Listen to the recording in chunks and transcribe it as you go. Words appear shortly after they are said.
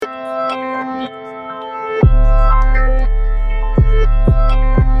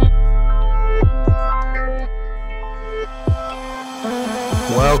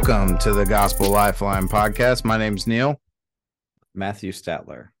Welcome to the Gospel Lifeline podcast. My name's Neal. Matthew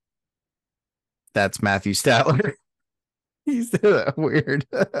Statler. That's Matthew Statler. He's weird.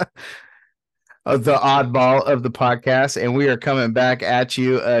 Of the oddball of the podcast, and we are coming back at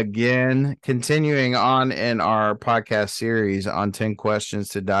you again, continuing on in our podcast series on 10 questions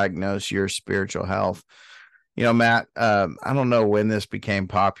to diagnose your spiritual health. You know, Matt, I don't know when this became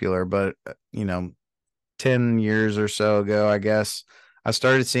popular, but 10 years or so ago, I guess, I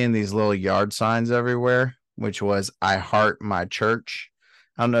started seeing these little yard signs everywhere, which was "I heart my church."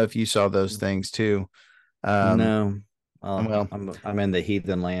 I don't know if you saw those things too. No, Well, I'm in the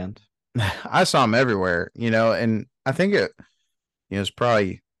heathen land. I saw them everywhere, and I think it's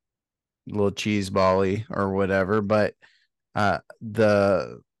probably a little cheese bally or whatever, but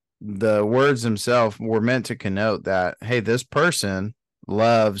the words themselves were meant to connote that, hey, this person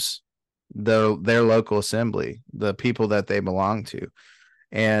loves their local assembly, the people that they belong to.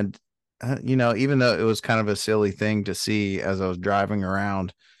 And even though it was kind of a silly thing to see as I was driving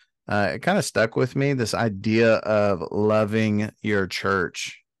around, it kind of stuck with me, this idea of loving your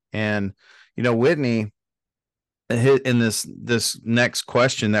church. And Whitney, in this next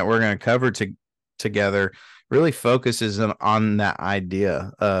question that we're going to cover together, really focuses on that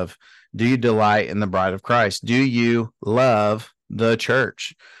idea of, do you delight in the bride of Christ? Do you love the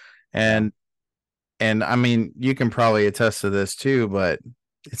church? And I mean, you can probably attest to this too, but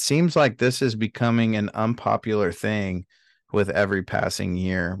it seems like this is becoming an unpopular thing with every passing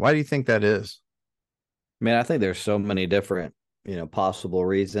year. Why do you think that is? Man, I think there's so many different, possible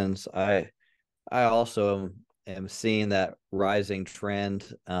reasons. I also am seeing that rising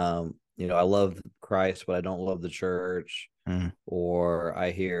trend. I love Christ, but I don't love the church. Or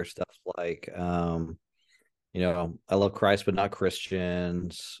I hear stuff like, I love Christ, but not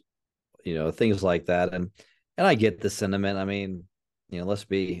Christians, things like that. And I get the sentiment. I mean, let's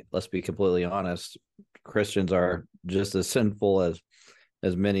be completely honest. Christians are just as sinful as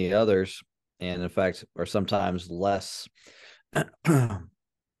many others, and in fact are sometimes less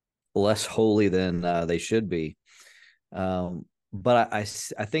holy than they should be. But I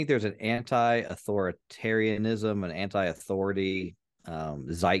think there's an anti-authoritarianism, an anti-authority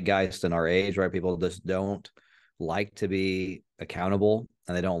zeitgeist in our age, right? People just don't like to be accountable,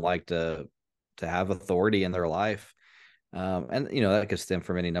 and they don't like to have authority in their life. And that could stem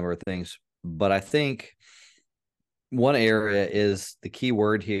from any number of things. But I think one area is the key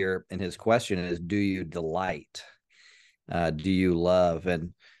word here in his question is, do you delight? Do you love?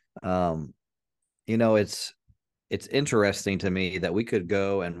 And it's interesting to me that we could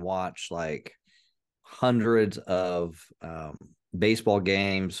go and watch like hundreds of baseball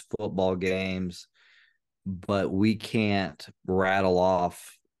games, football games, but we can't rattle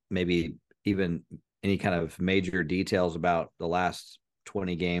off maybe even any kind of major details about the last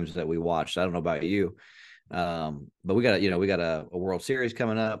 20 games that we watched. I don't know about you. But we got a World Series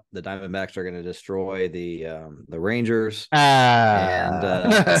coming up. The Diamondbacks are going to destroy the Rangers,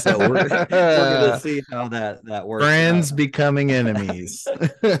 and so we're going to see how that works. Friends becoming enemies.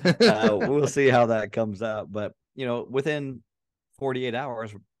 We'll see how that comes out, but within 48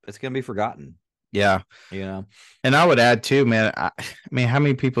 hours, it's going to be forgotten. Yeah. And I would add too, man, I mean, how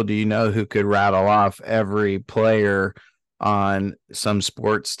many people do you know who could rattle off every player on some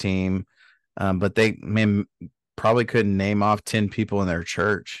sports team? But they probably couldn't name off 10 people in their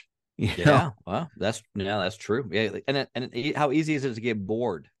church. Well, that's true. Yeah. And how easy is it to get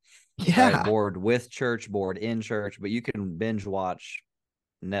bored? Yeah. Right? Bored with church, bored in church, but you can binge watch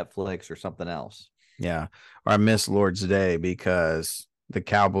Netflix or something else. Yeah. Or I missed Lord's Day because the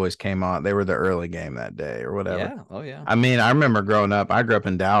Cowboys came on. They were the early game that day or whatever. Yeah. Oh, yeah. I mean, I remember growing up. I grew up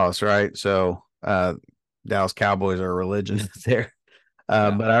in Dallas, right? So Dallas Cowboys are a religion there.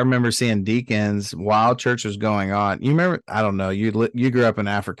 But I remember seeing deacons while church was going on. You remember? I don't know. You grew up in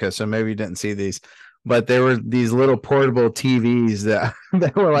Africa, so maybe you didn't see these. But there were these little portable TVs that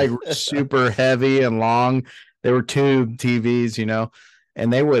were like super heavy and long. They were tube TVs,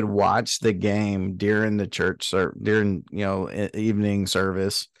 and they would watch the game during the church during evening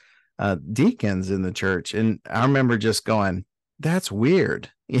service. Deacons in the church, and I remember just going, "That's weird,"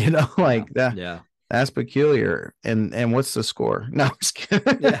 like that. Yeah. That's peculiar. And what's the score? No, I'm just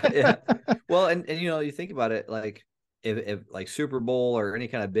kidding. Yeah. Well, and you think about it, like if like Super Bowl or any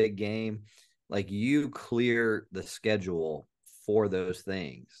kind of big game, like you clear the schedule for those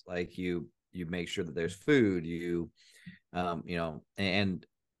things. Like you make sure that there's food, and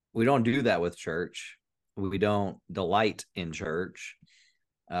we don't do that with church. We don't delight in church.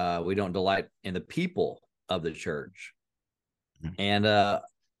 We don't delight in the people of the church. And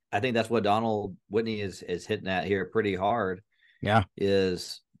I think that's what Donald Whitney is hitting at here pretty hard. Yeah.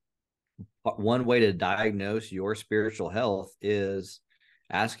 is one way to diagnose your spiritual health is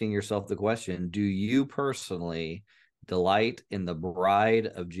asking yourself the question, do you personally delight in the bride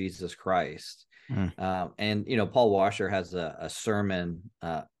of Jesus Christ? Mm. And, Paul Washer has a sermon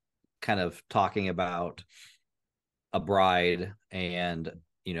kind of talking about a bride and,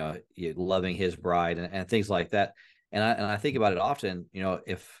 loving his bride and things like that. And I think about it often,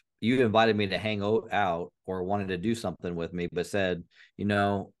 if you invited me to hang out or wanted to do something with me, but said,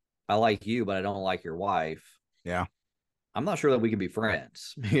 I like you, but I don't like your wife. Yeah. I'm not sure that we can be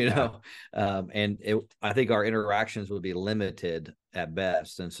friends, Yeah. and I think our interactions would be limited at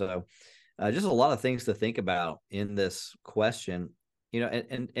best. And so, just a lot of things to think about in this question,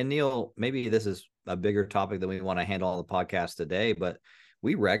 and Neal, maybe this is a bigger topic than we want to handle on the podcast today, but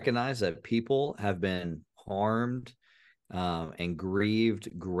we recognize that people have been harmed and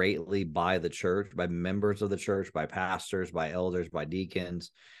grieved greatly by the church, by members of the church, by pastors, by elders, by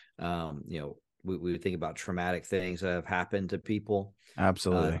deacons. We think about traumatic things that have happened to people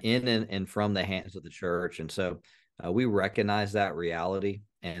Absolutely. in and from the hands of the church. And so we recognize that reality,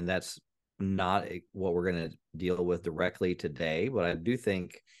 and that's not what we're going to deal with directly today. But I do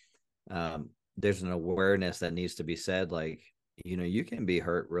think there's an awareness that needs to be said, like, you can be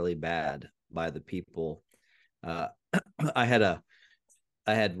hurt really bad by the people. Uh, I had a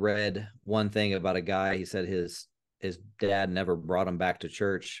I had read one thing about a guy. He said his dad never brought him back to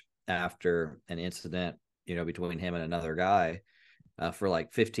church after an incident, between him and another guy for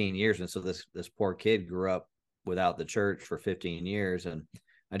like 15 years. And so this poor kid grew up without the church for 15 years. And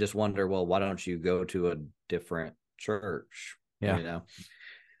I just wonder, well, why don't you go to a different church? Yeah.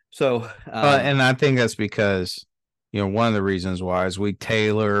 So And I think that's because, one of the reasons why is we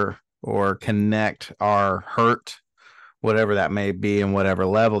tailor or connect our hurt, whatever that may be, and whatever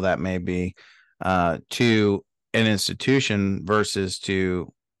level that may be, to an institution versus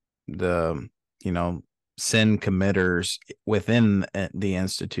to the, you know, sin committers within the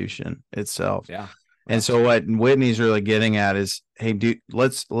institution itself. yeah, And yeah, so what Whitney's really getting at is, hey,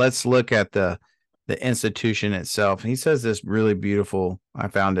 let's look at the institution itself. He says this really beautiful, I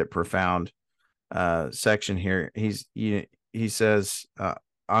found it profound section here. He says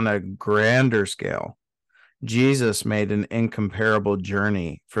on a grander scale, Jesus made an incomparable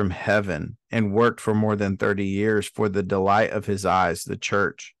journey from heaven and worked for more than 30 years for the delight of his eyes, the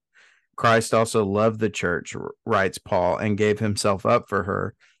church. Christ also loved the church, writes Paul, and gave himself up for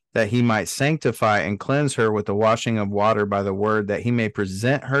her, that he might sanctify and cleanse her with the washing of water by the word, that he may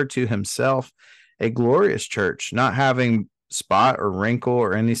present her to himself a glorious church, not having spot or wrinkle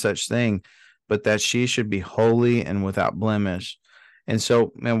or any such thing, but that she should be holy and without blemish. And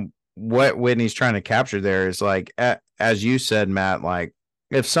so, man, what Whitney's trying to capture there is like, as you said, Matt, like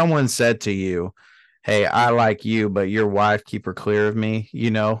if someone said to you, hey, I like you, but your wife, keep her clear of me,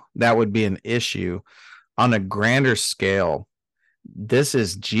 that would be an issue. On a grander scale, this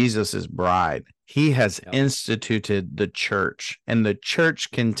is Jesus's bride. He has yep, instituted the church, and the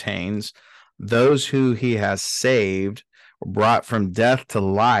church contains those who he has saved, brought from death to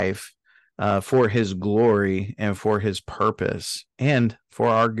life, for his glory and for his purpose and for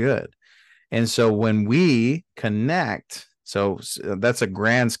our good. And so when we connect, so that's a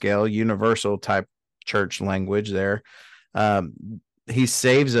grand scale, universal type church language there. Um, he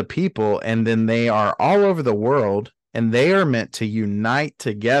saves a people, and then they are all over the world, and they are meant to unite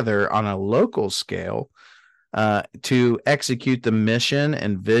together on a local scale to execute the mission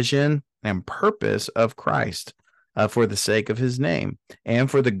and vision and purpose of Christ for the sake of his name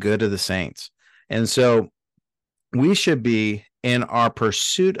and for the good of the saints. And so we should be in our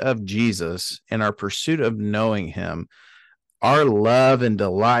pursuit of Jesus, in our pursuit of knowing him, our love and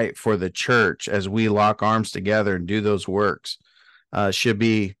delight for the church as we lock arms together and do those works should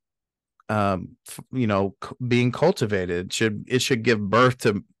be, being cultivated. It should give birth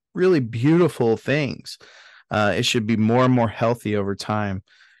to really beautiful things. It should be more and more healthy over time.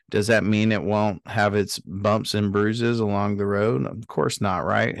 Does that mean it won't have its bumps and bruises along the road? Of course not,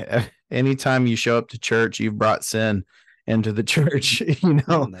 right? Anytime you show up to church, you've brought sin into the church,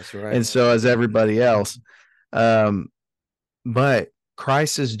 that's right. and so has everybody else. Um, but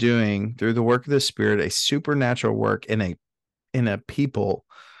Christ is doing through the work of the Spirit a supernatural work in a people,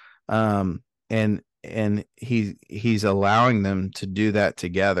 and he's allowing them to do that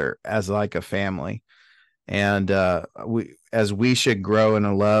together as like a family. And we should grow in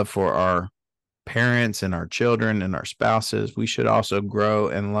a love for our parents and our children and our spouses, we should also grow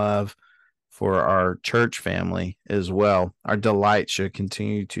in love for our church family as well. Our delight should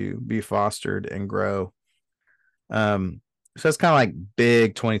continue to be fostered and grow. So that's kind of like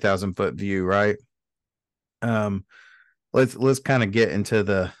big 20,000 foot view, right? Um, let's kind of get into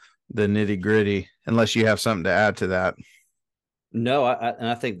the nitty gritty, unless you have something to add to that. No, and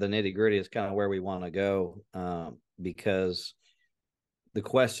I think the nitty gritty is kind of where we want to go, because the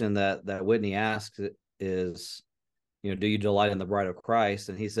question that Whitney asks is, do you delight in the bride of Christ?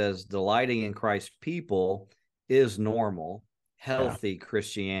 And he says, delighting in Christ's people is normal, Yeah. healthy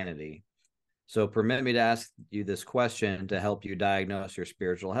Christianity. So permit me to ask you this question to help you diagnose your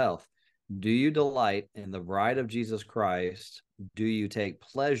spiritual health. Do you delight in the bride of Jesus Christ? Do you take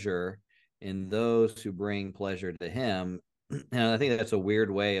pleasure in those who bring pleasure to him? And I think that's a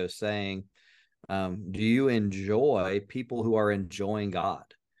weird way of saying, do you enjoy people who are enjoying God?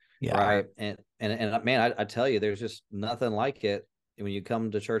 Yeah. Right. And man, I tell you, there's just nothing like it when you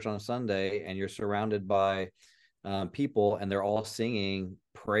come to church on a Sunday and you're surrounded by people and they're all singing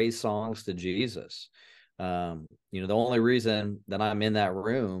praise songs to Jesus. The only reason that I'm in that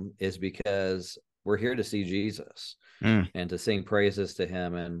room is because we're here to see Jesus Mm. and to sing praises to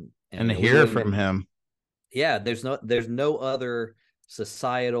him. And And to we hear wouldn't, from him. yeah, there's no other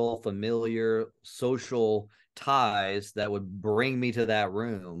societal, familiar, social ties that would bring me to that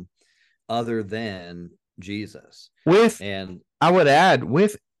room other than Jesus. With, And I would add,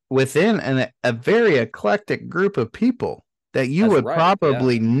 within a very eclectic group of people that you that's would right. Yeah.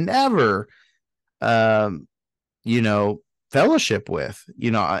 probably never, um, you know, fellowship with,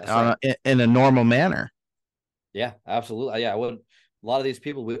 That's right. in a normal manner. Yeah, absolutely. Yeah, I would. A lot of these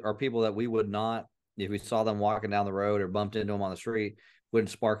people are people that we would not, if we saw them walking down the road or bumped into them on the street, wouldn't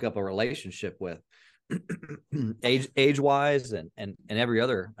spark up a relationship with, age wise and every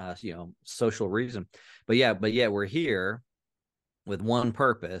other social reason. But yeah, we're here with one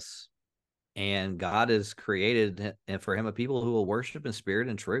purpose, and God has created for him a people who will worship in spirit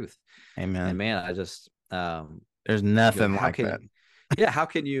and truth. And Amen. man, I just There's nothing how like that. can yeah, how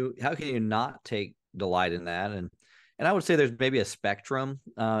can you not take delight in that? And I would say there's maybe a spectrum,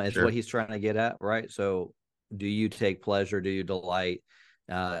 is what Sure. he's trying to get at, right? So do you take pleasure, do you delight,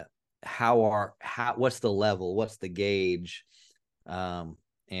 what's the level, what's the gauge? And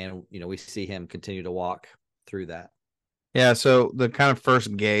we see him continue to walk through that. Yeah. So the kind of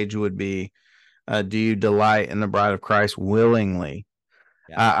first gauge would be, do you delight in the bride of Christ willingly?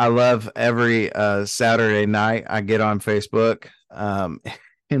 Yeah. I love every Saturday night I get on Facebook,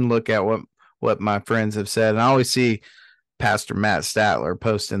 and look at what my friends have said. And I always see Pastor Matt Statler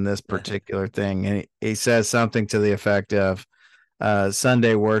posting this particular thing. And he says something to the effect of,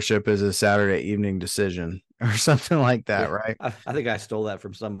 Sunday worship is a Saturday evening decision or something like that, Yeah, right? I think I stole that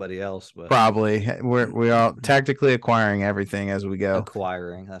from somebody else, but Probably. We're all tactically acquiring everything as we go.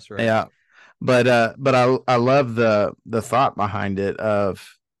 acquiring, that's right. Yeah. But I love the thought behind it of,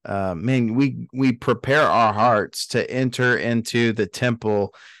 man, we prepare our hearts to enter into the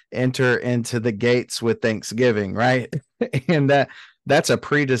temple, enter into the gates with thanksgiving, right? And that's a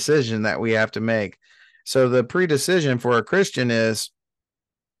pre-decision that we have to make. So the pre-decision for a Christian is,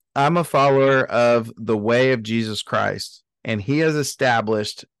 I'm a follower of the way of Jesus Christ, and he has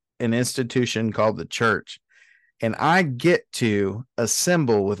established an institution called the church. And I get to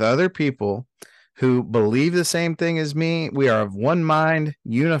assemble with other people who believe the same thing as me. We are of one mind,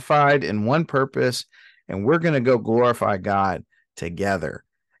 unified in one purpose, and we're going to go glorify God together.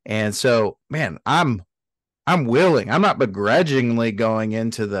 And so, man, I'm willing. I'm not begrudgingly going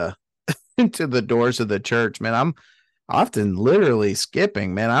into the into the doors of the church, man. I'm often literally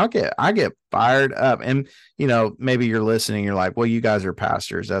skipping, man. I get fired up. And maybe you're listening, you're like, well, you guys are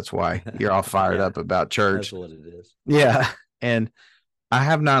pastors, that's why you're all fired Yeah, up about that's church. what it is. Yeah. And I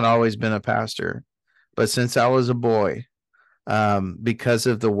have not always been a pastor, but since I was a boy, because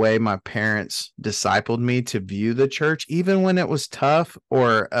of the way my parents discipled me to view the church, even when it was tough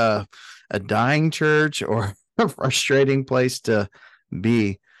or a dying church or a frustrating place to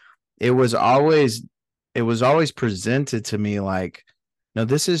be, it was always it was always presented to me like, no,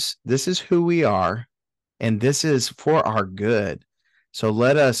 this is who we are, and this is for our good. So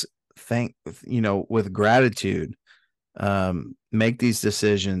let us thank, with gratitude, make these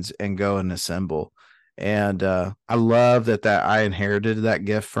decisions and go and assemble. And I love that I inherited that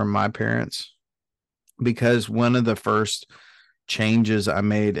gift from my parents, because one of the first changes I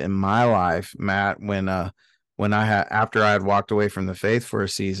made in my life, Matt, when I had after I had walked away from the faith for a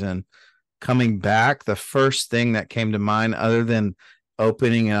season, coming back, the first thing that came to mind, other than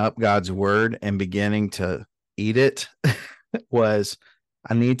opening up God's word and beginning to eat it, was,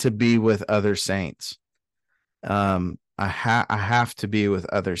 I need to be with other saints. I have to be with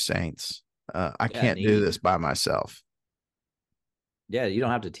other saints. I Yeah, can't do need. this by myself. Yeah, you don't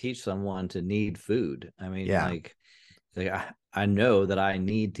have to teach someone to need food. I mean, Yeah. like I know that I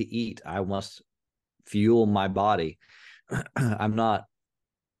need to eat. I must fuel my body. I'm not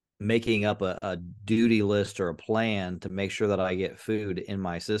making up a duty list or a plan to make sure that I get food in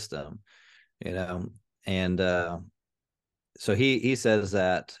my system, you know. And so he says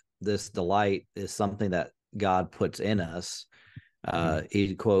that this delight is something that God puts in us. Mm.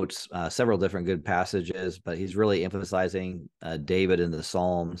 He quotes several different good passages, but he's really emphasizing David in the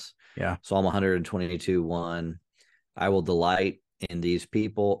Psalms. Yeah. Psalm 122:1. I will delight in these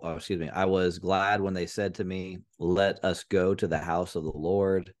people. Oh, excuse me. I was glad when they said to me, "Let us go to the house of the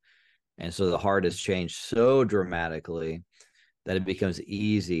Lord." And so the heart is changed so dramatically that it becomes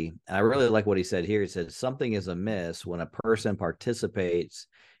easy. And I really like what he said here. He said, something is amiss when a person participates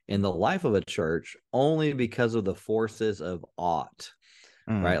in the life of a church only because of the forces of ought,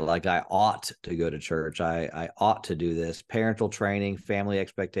 Mm. right? Like I ought to go to church. I ought to do this. Parental training, family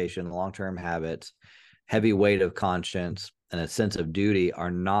expectation, long-term habits, heavy weight of conscience, and a sense of duty are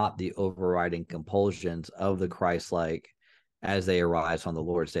not the overriding compulsions of the Christ-like as they arise on the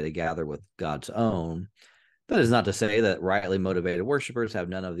Lord's day to gather with God's own. That is not to say that rightly motivated worshipers have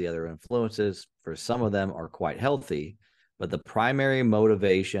none of the other influences, for some of them are quite healthy, but the primary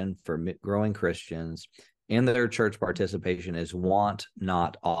motivation for growing Christians in their church participation is want,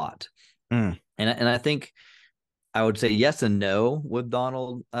 not ought. Mm. And I think I would say yes and no with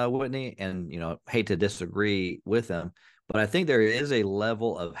Donald Whitney, and hate to disagree with him, but I think there is a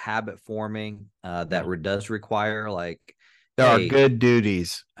level of habit forming Yeah. that does require, like, There are hey, good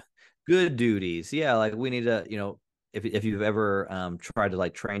duties. good duties. Yeah, like we need to, if you've ever tried to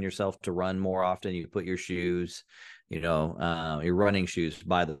like train yourself to run more often, you put your shoes, your running shoes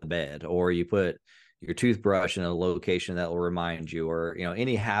by the bed, or you put your toothbrush in a location that will remind you, or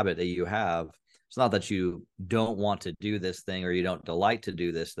any habit that you have. It's not that you don't want to do this thing or you don't delight to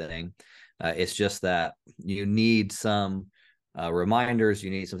do this thing. It's just that you need some reminders,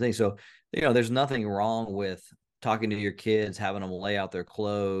 you need some things. So, there's nothing wrong with talking to your kids, having them lay out their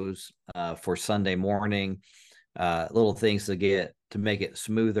clothes for Sunday morning, little things to make it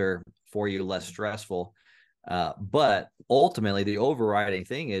smoother for you, less stressful. But ultimately, the overriding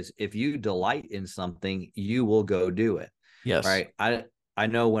thing is if you delight in something, you will go do it. Yes. Right. I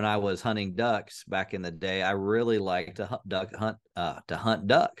know when I was hunting ducks back in the day, I really liked to hunt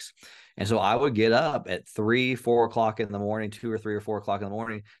ducks. And so I would get up at 3, 4 o'clock in the morning, 2 or 3 or 4 o'clock in the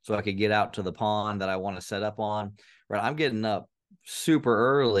morning, so I could get out to the pond that I want to set up on. Right. I'm getting up super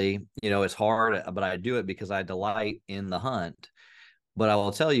early. It's hard, but I do it because I delight in the hunt. But I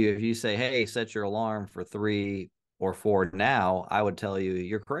will tell you, if you say, hey, set your alarm for 3 or 4 now, I would tell you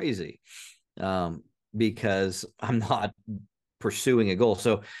you're crazy, because I'm not pursuing a goal.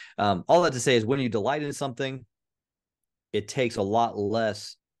 So all that to say is when you delight in something, it takes a lot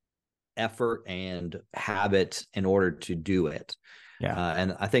less effort and habit in order to do it. Yeah.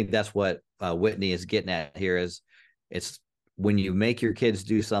 And I think that's what Whitney is getting at here is it's when you make your kids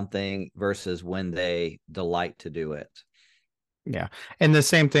do something versus when they delight to do it. Yeah. And the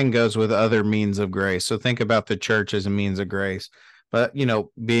same thing goes with other means of grace. So think about the church as a means of grace. But,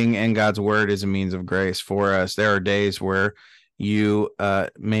 being in God's word is a means of grace for us. There are days where you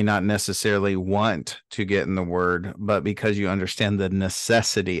may not necessarily want to get in the word, but because you understand the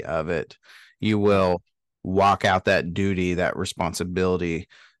necessity of it, you Yep. will walk out that duty, that responsibility.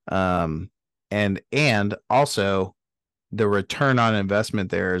 And also the return on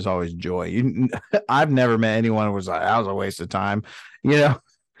investment there is always joy. I've never met anyone who was like, that was a waste of time, you know?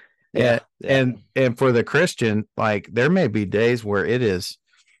 Yeah. And, Yeah. and for the Christian, like there may be days where it is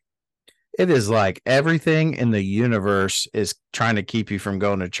like everything in the universe is trying to keep you from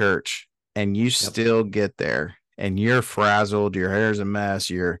going to church and you Yep. still get there and you're frazzled, your hair's a mess,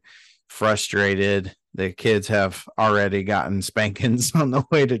 you're frustrated. The kids have already gotten spankings on the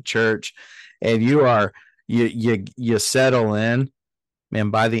way to church and you settle in. Man,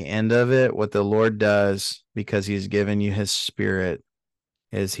 by the end of it, what the Lord does because he's given you his spirit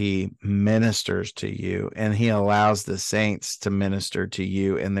is he ministers to you and he allows the saints to minister to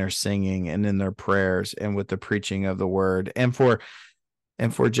you in their singing and in their prayers and with the preaching of the word and for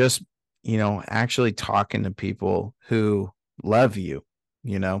just actually talking to people who love you.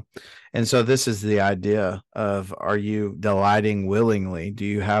 And so this is the idea of, are you delighting willingly? Do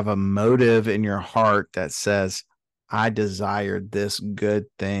you have a motive in your heart that says, I desire this good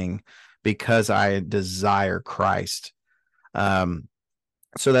thing because I desire Christ?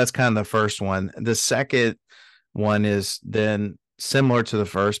 So that's kind of the first one. The second one is then similar to the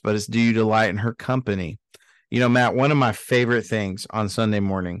first, but it's, do you delight in her company? Matt, one of my favorite things on Sunday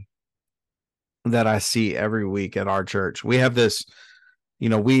morning that I see every week at our church, we have this, we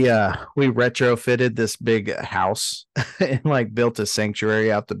retrofitted this big house and like built a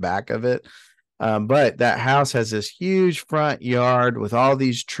sanctuary out the back of it. But that house has this huge front yard with all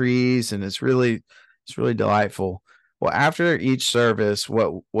these trees, and it's really delightful. Well, after each service,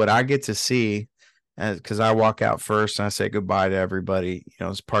 what I get to see, because I walk out first and I say goodbye to everybody,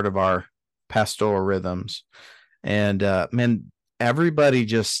 it's part of our pastoral rhythms. And man, everybody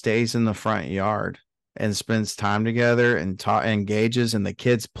just stays in the front yard and spends time together and engages, and the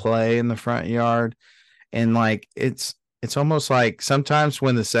kids play in the front yard. And like it's almost like sometimes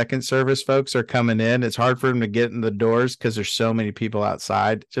when the second service folks are coming in, it's hard for them to get in the doors because there's so many people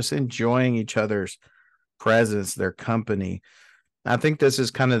outside just enjoying each other's presence, their company. I think this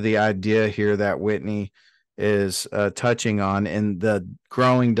is kind of the idea here that Whitney is touching on in the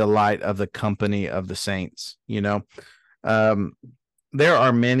growing delight of the company of the saints. Um, there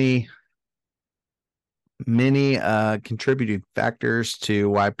are many contributing factors to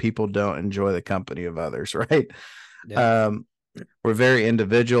why people don't enjoy the company of others, right? Yeah. um, we're very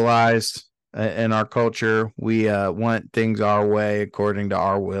individualized in our culture. We want things our way according to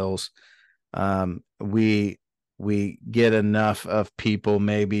our wills. We get enough of people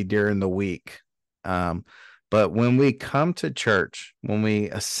maybe during the week, but when we come to church, when we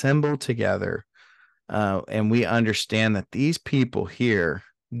assemble together, and we understand that these people here,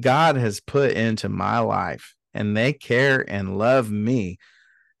 God has put into my life, and they care and love me.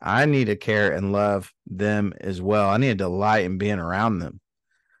 I need to care and love them as well. I need to delight in being around them.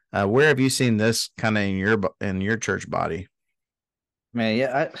 Where have you seen this kind of in your church body? Man,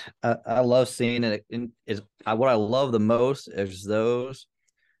 yeah, I love seeing it. What I love the most is those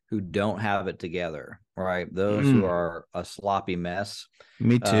who don't have it together, right? Those who Mm, are a sloppy mess.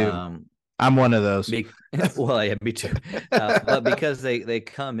 me too. Um, I'm one of those. be, well, yeah, me too. But because they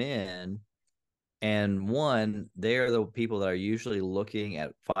come in, and one, they're the people that are usually looking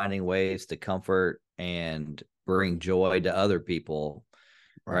at finding ways to comfort and bring joy to other people,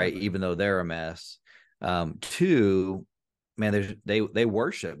 Right. right? Even though they're a mess. Two, man, they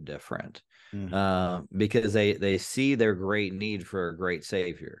worship different, Mm. because they see their great need for a great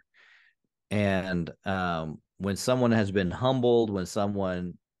savior. And when someone has been humbled, when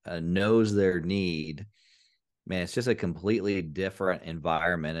someone knows their need, man, it's just a completely different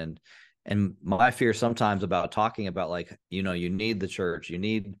environment. And my fear sometimes about talking about, like, you need the church, you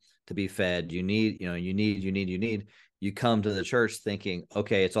need to be fed, you come to the church thinking,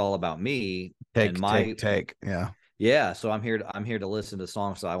 okay, it's all about me and Take, take, my, take. Yeah. yeah, so I'm here to listen to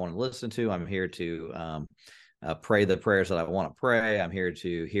songs that I want to listen to. I'm here to pray the prayers that I want to pray. I'm here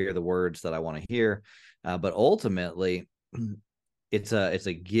to hear the words that I want to hear. But ultimately, it's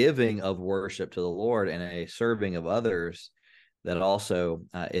a giving of worship to the Lord and a serving of others that also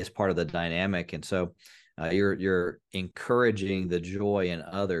is part of the dynamic. And so you're encouraging the joy in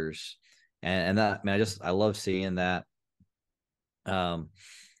others, and that, I mean, I love seeing that. Um,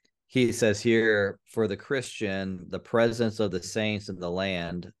 he says here, for the Christian, the presence of the saints in the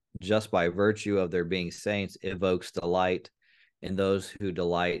land, just by virtue of their being saints, evokes delight in those who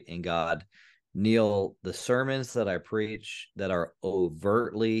delight in God. Neal, the sermons that I preach that are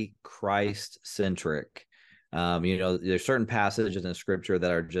overtly Christ centric, there's certain passages in scripture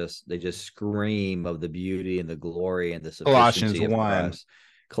that they just scream of the beauty and the glory and the Colossians sufficiency of 1, Christ.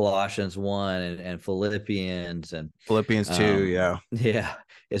 Colossians 1 and Philippians and Philippians 2. Yeah. yeah,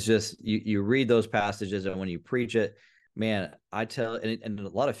 it's just you read those passages, and when you preach it, man, I tell, and a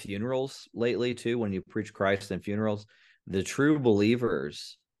lot of funerals lately too, when you preach Christ in funerals, the true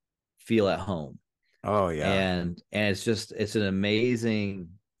believers feel at home. Oh, yeah. And it's an amazing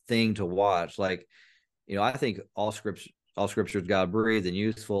thing to watch. Like, I think all scripture is God breathed and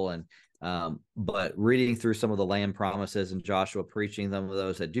useful, and but reading through some of the land promises and Joshua preaching them of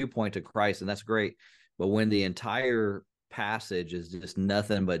those that do point to Christ, and that's great. But when the entire passage is just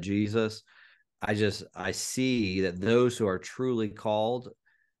nothing but Jesus, I see that those who are truly called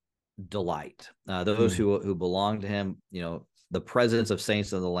delight, those Mm. who belong to him, the presence of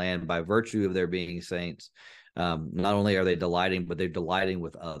saints in the land by virtue of their being saints. Not only are they delighting, but they're delighting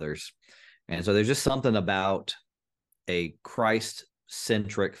with others. And so there's just something about a Christ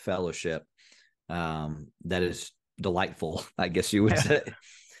centric fellowship that is delightful, I guess you would Yeah. say.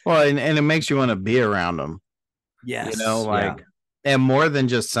 Well, and it makes you want to be around them, Yes. Yeah. like, and more than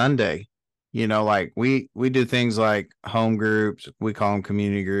just Sunday. Like we do things like home groups, we call them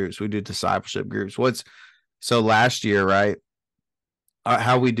community groups, we do discipleship groups. What's so last year, right?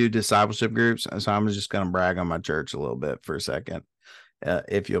 How we do discipleship groups. So I'm just going to brag on my church a little bit for a second,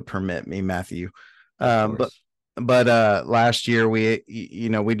 if you'll permit me, Matthew. Of But course. last year we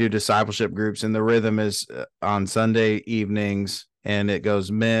do discipleship groups, and the rhythm is on Sunday evenings, and it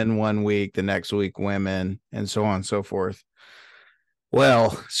goes men one week, the next week women, and so on and so forth.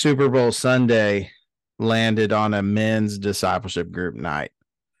 Well, Super Bowl Sunday landed on a men's discipleship group night,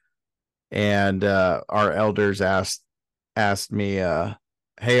 and our elders asked me,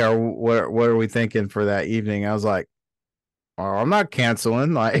 "Hey, what are we thinking for that evening?" I was like, "Oh, I'm not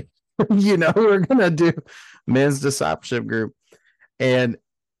canceling. Like, we're gonna do men's discipleship group." And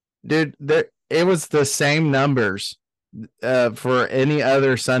dude, it was the same numbers for any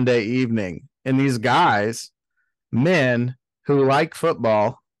other Sunday evening, and these guys, men who like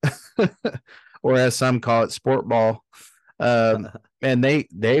football, or as some call it, sport ball. And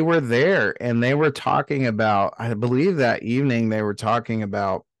they were there, and they were talking about. I believe that evening they were talking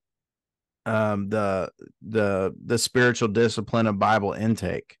about the spiritual discipline of Bible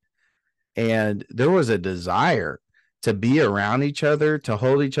intake, and there was a desire to be around each other, to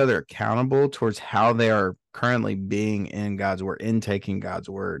hold each other accountable towards how they are currently being in God's word, intaking God's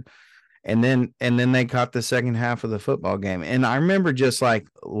word. And then they caught the second half of the football game. And I remember just like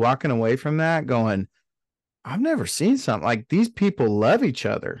walking away from that going, I've never seen something like these people love each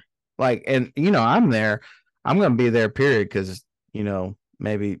other. Like, and I'm there. I'm gonna be there, period, because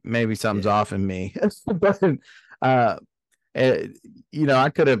maybe something's Yeah. off in me. But uh it, I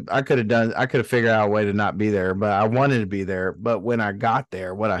could have figured out a way to not be there, but I wanted to be there. But when I got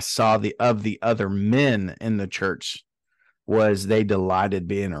there, what I saw the other men in the church was they delighted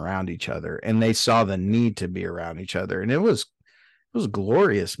being around each other, and they saw the need to be around each other, and it was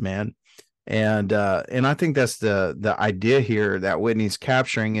glorious, man. And I think that's the idea here that Whitney's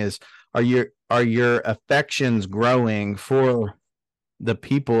capturing is, are your affections growing for the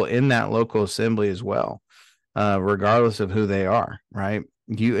people in that local assembly as well, regardless of who they are, right?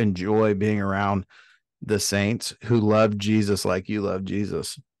 You enjoy being around the saints who love Jesus like you love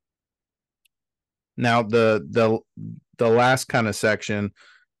Jesus. Now, the last kind of section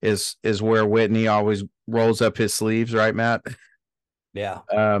is where Whitney always rolls up his sleeves, right, Matt? Yeah.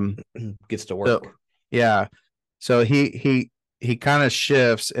 Um, Gets to so work. yeah, so he kind of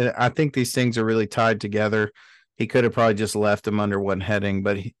shifts, and I think these things are really tied together. He could have probably just left them under one heading,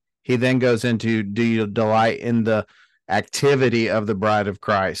 but he then goes into, do you delight in the activity of the bride of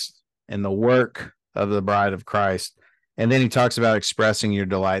Christ and the work of the bride of Christ? And then he talks about expressing your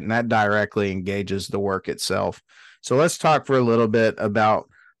delight, and that directly engages the work itself. So let's talk for a little bit about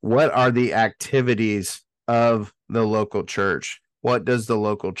what are the activities of the local church. What does the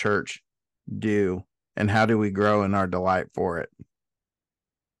local church do, and how do we grow in our delight for it?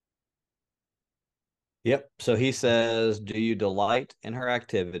 Yep. So he says, "Do you delight in her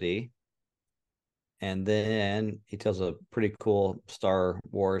activity?" And then he tells a pretty cool Star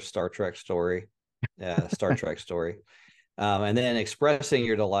Wars, Star Trek story, Star Trek story. And then expressing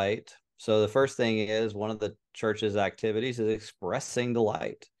your delight. So the first thing is one of the church's activities is expressing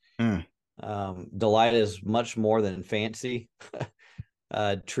delight. Mm. Delight is much more than fancy.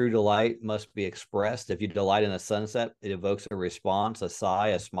 True delight must be expressed. If you delight in a sunset, it evokes a response, a sigh,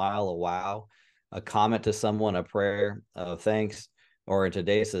 a smile, a wow, a comment to someone, a prayer of thanks. Or in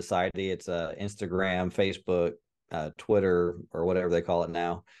today's society, it's Instagram, Facebook, Twitter, or whatever they call it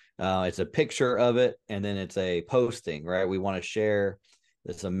now. It's a picture of it, and then it's a posting, right? We want to share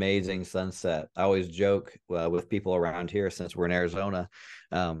this amazing sunset. I always joke with people around here, since we're in Arizona.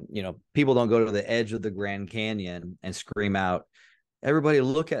 People don't go to the edge of the Grand Canyon and scream out, everybody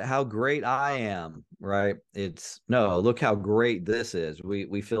look at how great I am, right? It's no, look how great this is.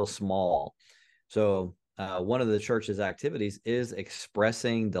 We feel small. So one of the church's activities is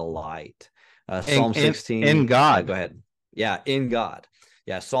expressing delight. in, Psalm in in 16, God. go ahead. Yeah, in God.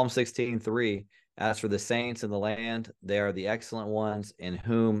 Yeah, Psalm 16:3. As for the saints in the land, they are the excellent ones, in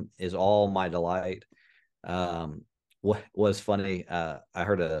whom is all my delight. What was funny, I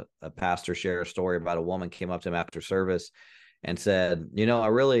heard a pastor share a story about a woman came up to him after service and said, I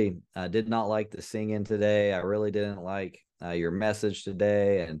really did not like the singing today. I really didn't like your message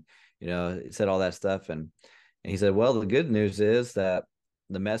today. And, it said all that stuff. And he said, well, the good news is that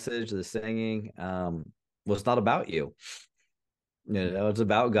the message, the singing was not about you. It's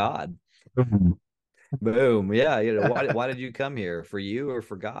about God. Mhm. Boom. Yeah. Why did you come here? For you or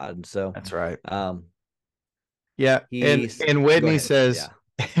for God? So That's right. um, Yeah, and he's, and go Whitney ahead. says,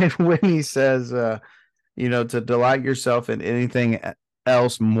 Yeah. and Whitney says, to delight yourself in anything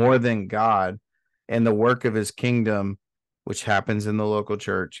else more than God and the work of His kingdom, which happens in the local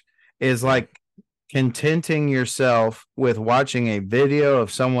church, is Yeah. like contenting yourself with watching a video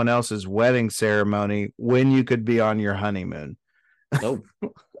of someone else's wedding ceremony when you could be on your honeymoon. Oh,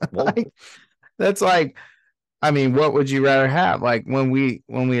 whoa. Like, that's like, I mean, what would you rather have? Like when we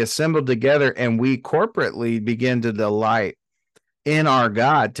assembled together and we corporately begin to delight in our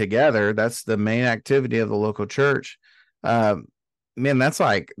God together. That's the main activity of the local church. Um, man, that's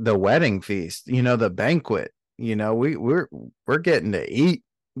like the wedding feast, the banquet. We're getting to eat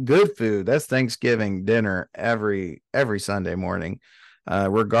good food. That's Thanksgiving dinner every Sunday morning,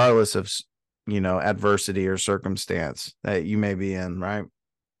 regardless of adversity or circumstance that you may be in, right?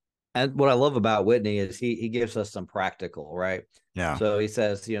 And what I love about Whitney is he gives us some practical, right? Yeah. So he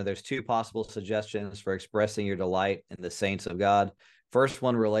says, there's two possible suggestions for expressing your delight in the saints of God. First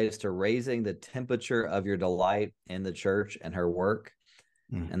one relates to raising the temperature of your delight in the church and her work.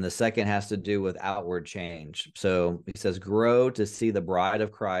 Mm. And the second has to do with outward change. So he says, grow to see the bride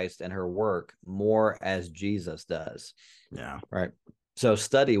of Christ and her work more as Jesus does. Yeah. Right. So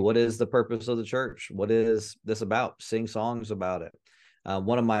study, what is the purpose of the church? What is this about? Sing songs about it.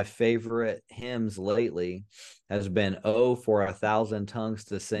 One of my favorite hymns lately has been "Oh, for a Thousand Tongues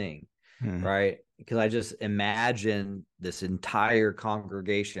to Sing," Mm. right? Because I just imagine this entire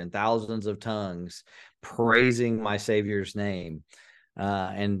congregation, thousands of tongues, praising my Savior's name.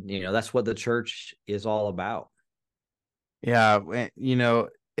 And, that's what the church is all about. Yeah.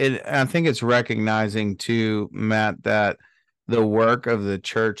 I think it's recognizing too, Matt, that the work of the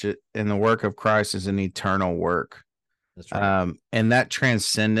church and the work of Christ is an eternal work. That's right. And that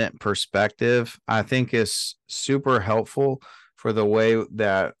transcendent perspective, I think, is super helpful for the way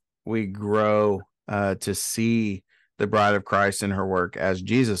that we grow to see the bride of Christ in her work as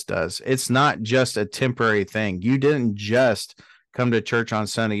Jesus does. It's not just a temporary thing. You didn't just come to church on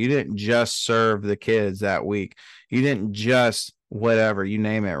Sunday. You didn't just serve the kids that week. You didn't just whatever, you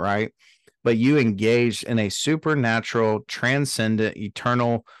name it, right? But you engaged in a supernatural, transcendent,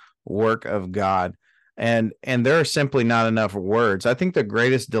 eternal work of God. And there are simply not enough words. I think the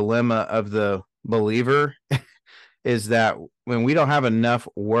greatest dilemma of the believer is that when we don't have enough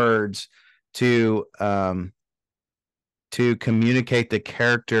words to communicate the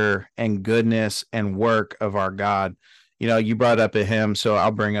character and goodness and work of our God. You brought up a hymn, so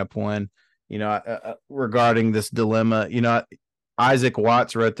I'll bring up one. Regarding this dilemma. Isaac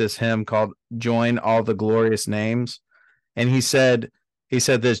Watts wrote this hymn called "Join All the Glorious Names," and he said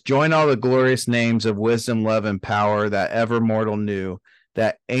this: "Join all the glorious names of wisdom, love, and power that ever mortal knew,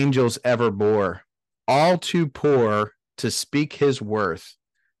 that angels ever bore, all too poor to speak his worth,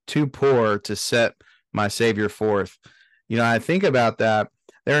 too poor to set my Savior forth." I think about that.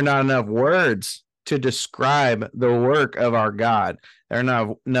 There are not enough words to describe the work of our God. There are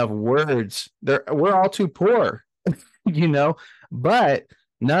not enough words. We're all too poor, you know, but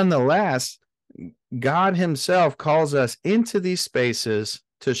nonetheless, God Himself calls us into these spaces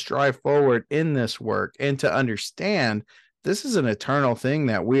to strive forward in this work and to understand this is an eternal thing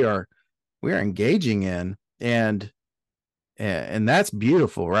that we are engaging in, and that's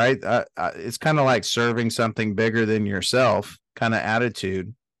beautiful, right? It's kind of like serving something bigger than yourself, kind of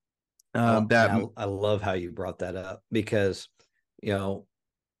attitude. Well, That and I love how you brought that up because, you know,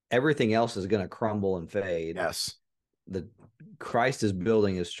 everything else is going to crumble and fade. Yes, The Christ is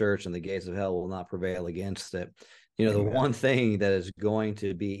building his church and the gates of hell will not prevail against it. The amen, one thing that is going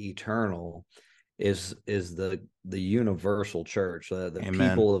to be eternal is the universal church, the amen.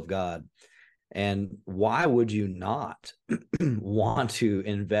 people of God. And why would you not want to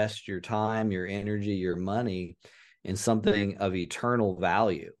invest your time, your energy, your money in something of eternal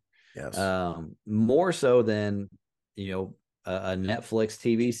value? Yes, More so than, a Netflix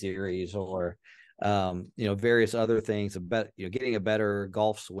TV series or, various other things about, getting a better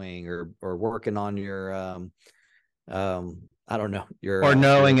golf swing or working on your, I don't know, or your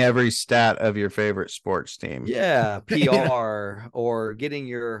knowing every stat of your favorite sports team. yeah, you know, PR or getting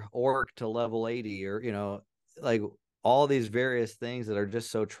your orc to level 80 or, like all these various things that are just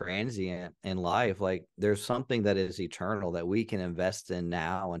so transient in life. Like there's something that is eternal that we can invest in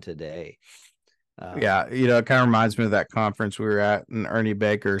now and today. yeah, it kind of reminds me of that conference we were at, and Ernie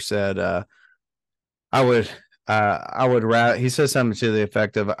Baker said, I would I would rather, he says something to the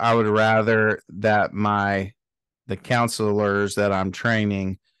effect of, I would rather that the counselors that I'm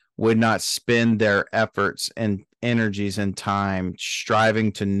training would not spend their efforts and energies and time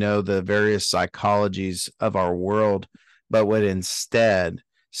striving to know the various psychologies of our world, but would instead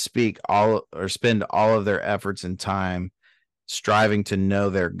spend all of their efforts and time striving to know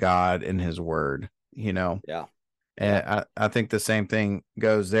their God and his word. Yeah. And Yeah. I think the same thing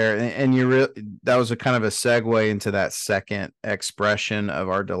goes there. And that was a kind of a segue into that second expression of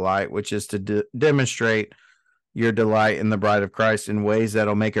our delight, which is to demonstrate your delight in the bride of Christ in ways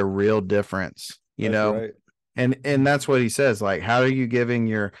that'll make a real difference, That's right. and that's what he says. Like, how are you giving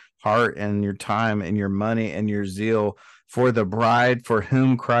your heart and your time and your money and your zeal for the bride for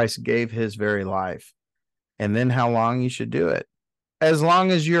whom Christ gave his very life? And then how long you should do it. As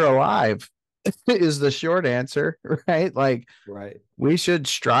long as you're alive. is the short answer, right? Like Right. we should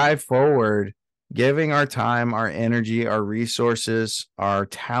strive forward, giving our time, our energy, our resources, our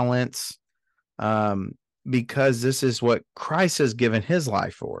talents, um, because this is what Christ has given his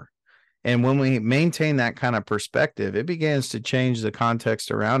life for. And when we maintain that kind of perspective, it begins to change the context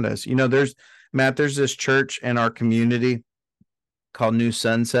around us. There's this church in our community called New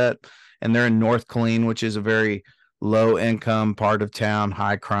Sunset, and they're in North Killeen, which is a very low income part of town,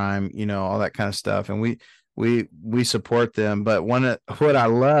 high crime, all that kind of stuff. And we support them. But what I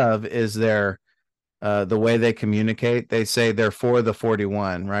love is the way they communicate. They say they're for the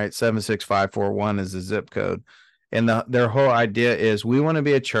 41, right? 76541 is the zip code. And their whole idea is we want to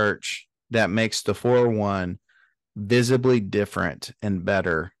be a church that makes the 401 visibly different and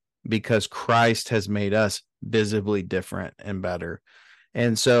better because Christ has made us visibly different and better.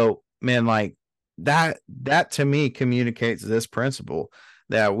 And so, man, like that to me communicates this principle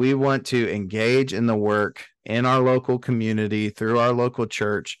that we want to engage in the work in our local community through our local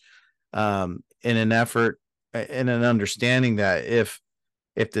church, in an effort, in an understanding that if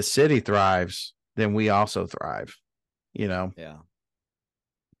the city thrives, then we also thrive, you know. Yeah.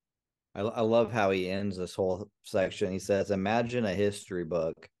 I love how he ends this whole section. He says, imagine a history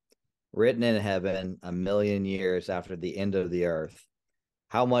book written in heaven 1,000,000 years after the end of the earth.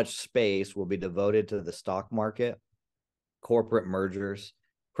 How much space will be devoted to the stock market, corporate mergers,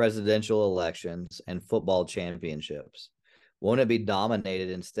 presidential elections, and football championships? Won't it be dominated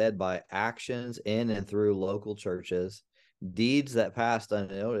instead by actions in and through local churches, deeds that passed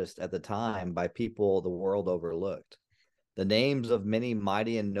unnoticed at the time by people the world overlooked? The names of many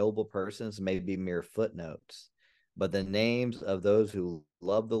mighty and noble persons may be mere footnotes, but the names of those who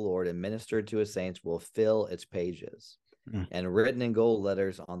love the Lord and minister to his saints will fill its pages. And written in gold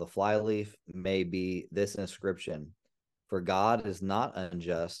letters on the flyleaf may be this inscription: for God is not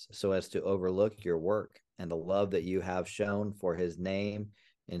unjust so as to overlook your work and the love that you have shown for his name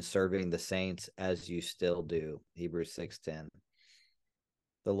in serving the saints as you still do. Hebrews 6:10.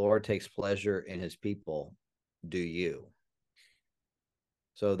 The Lord takes pleasure in his people. Do you?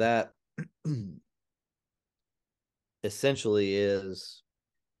 So that essentially is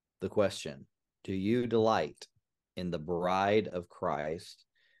the question. Do you delight in the bride of Christ?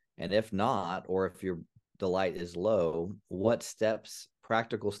 And if not, or if your delight is low, what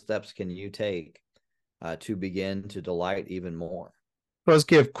practical steps can you take to begin to delight even more? Let's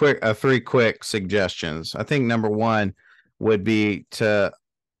give three quick suggestions. I think number one would be to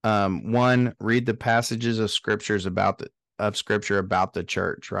one, read the passages of scriptures of scripture about the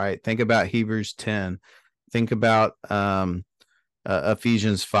church, right? Think about Hebrews 10. Think about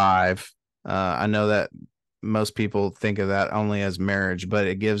Ephesians 5. I know that most people think of that only as marriage, but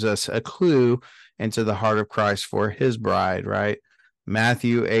it gives us a clue into the heart of Christ for his bride, right?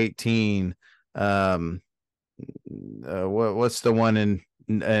 Matthew 18. What's the one in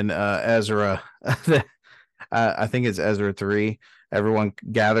Ezra? I think it's Ezra 3. Everyone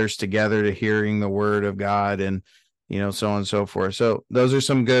gathers together to hearing the word of God, and so on and so forth. So those are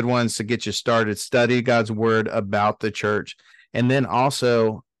some good ones to get you started. Study God's word about the church, and then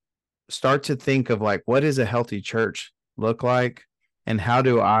also start to think of like, what does a healthy church look like, and how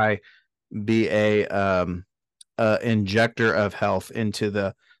do I be a injector of health into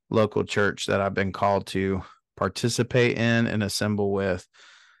the local church that I've been called to participate in and assemble with.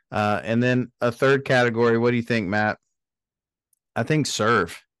 And then a third category, what do you think, Matt? I think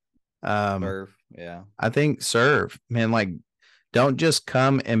serve. Serve, yeah. I think serve, man. Like, don't just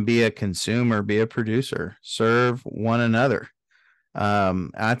come and be a consumer, be a producer. Serve one another.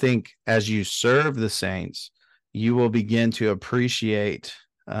 I think as you serve the saints, you will begin to appreciate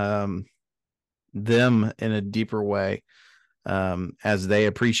them in a deeper way, as they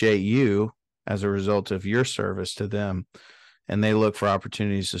appreciate you as a result of your service to them, and they look for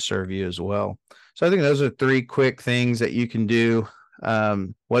opportunities to serve you as well. So I think those are three quick things that you can do.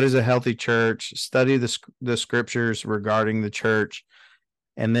 What is a healthy church? Study the scriptures regarding the church,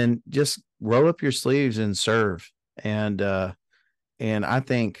 and then just roll up your sleeves and serve. And I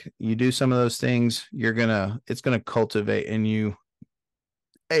think you do some of those things, it's gonna cultivate in you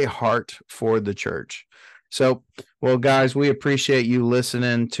a heart for the church. So, well, guys, we appreciate you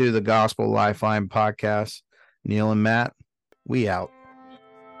listening to the Gospel Lifeline podcast. Neal and Matt, we out.